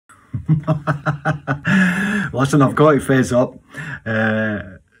Listen, I've got to fess up.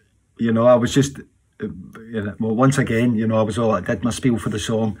 You know, I was just, well, once again, you know, I was all, I did my spiel for the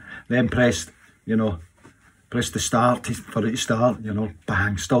song, then pressed, you know, pressed the start for it to start, you know,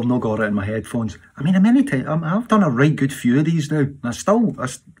 bang, still no got it in my headphones. I mean, many times, I've done a right good few of these now, and I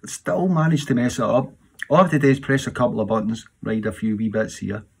still managed to mess it up. All I have to do is press a couple of buttons, ride a few wee bits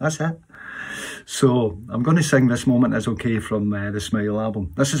here, that's it. So, I'm going to sing This Moment Is Okay from the Smile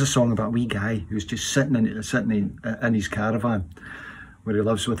album. This is a song about a wee guy who's just sitting in his caravan, where he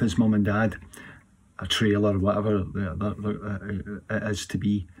lives with his mum and dad, a trailer, whatever it is to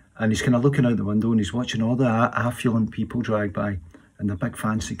be. And he's kind of looking out the window and he's watching all the affluent people drive by in their big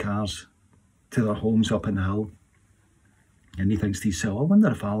fancy cars to their homes up in the hill. And he thinks to himself, I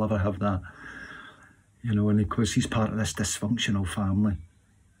wonder if I'll ever have that. You know, and of course he's part of this dysfunctional family.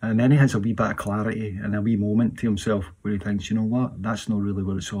 And then he has a wee bit of clarity and a wee moment to himself where he thinks, you know what, that's not really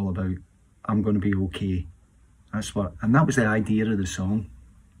what it's all about. I'm going to be okay. That's what, and that was the idea of the song.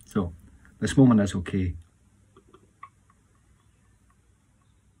 So, This Moment Is Okay.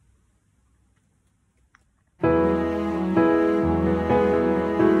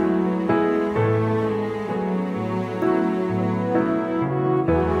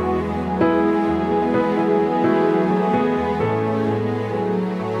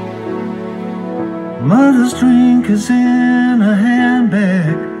 Mother's drink is in a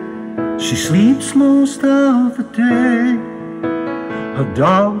handbag. She sleeps most of the day. Her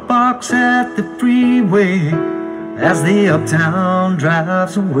dog barks at the freeway as the uptown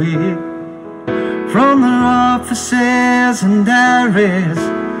drives away. From their offices and diaries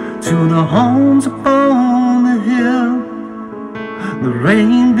to the homes upon the hill. The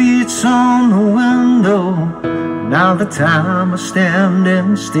rain beats on the window, now the time is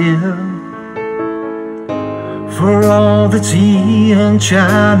standing still. For all the tea and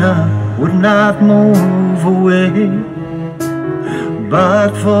china would not move away,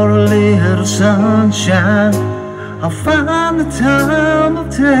 but for a little sunshine I'll find the time of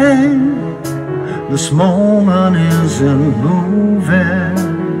day. This moment isn't moving,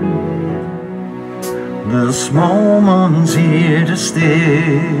 this moment's here to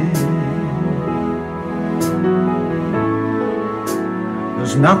stay.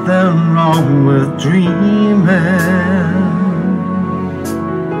 There's nothing wrong with dreaming.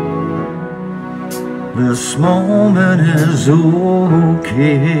 This moment is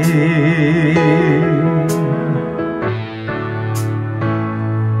okay.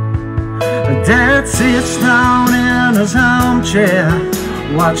 Dad sits down in his armchair,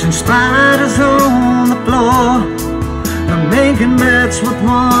 watching spiders on the floor. They're making bets with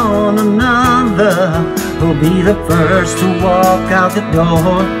one another. Who'll be the first to walk out the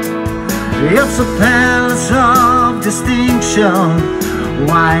door? It's a palace of distinction.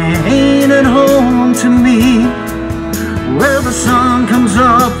 Why ain't it home to me? Where the sun comes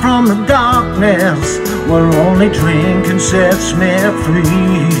up from the darkness, where only drinking sets me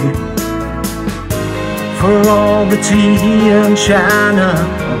free. For all the tea and china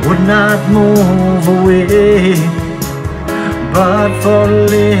I would not move away, but for a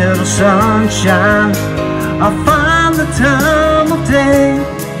little sunshine I'll find the time of day.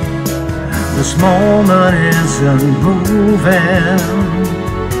 This moment isn't moving,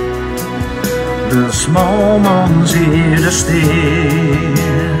 this moment's here to stay.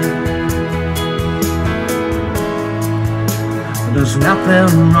 There's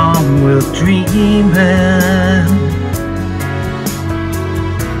nothing wrong with dreaming.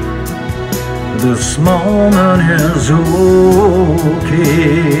 This moment is okay.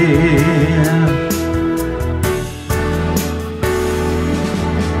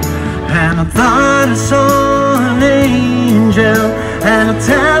 And I thought I saw an angel, and I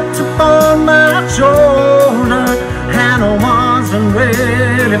tapped upon my shoulder, and I wasn't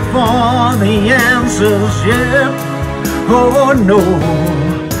ready for the answers yet. Oh no,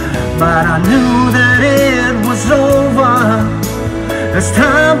 but I knew that it was over. It's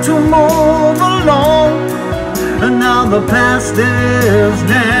time to move along, and now the past is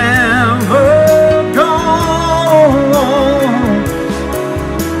never gone.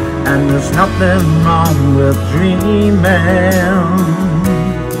 And there's nothing wrong with dreaming.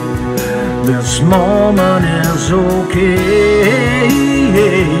 This moment is okay.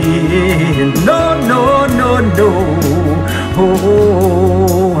 No, no, no, no.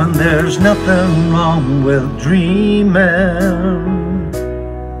 Oh, and there's nothing wrong with dreaming.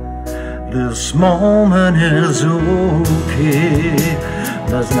 This moment is okay.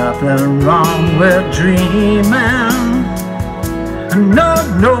 There's nothing wrong with dreaming. No,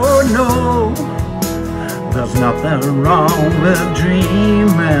 no, no. There's nothing wrong with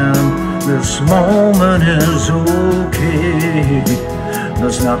dreaming. this moment is okay.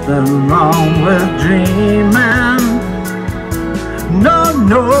 There's nothing wrong with dreaming. No,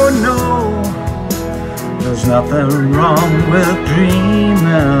 no, no. There's nothing wrong with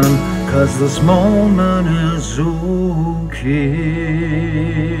dreaming, 'cause this moment is okay.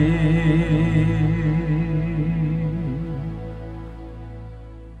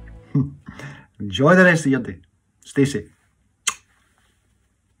 Enjoy the rest of your day. Stay safe.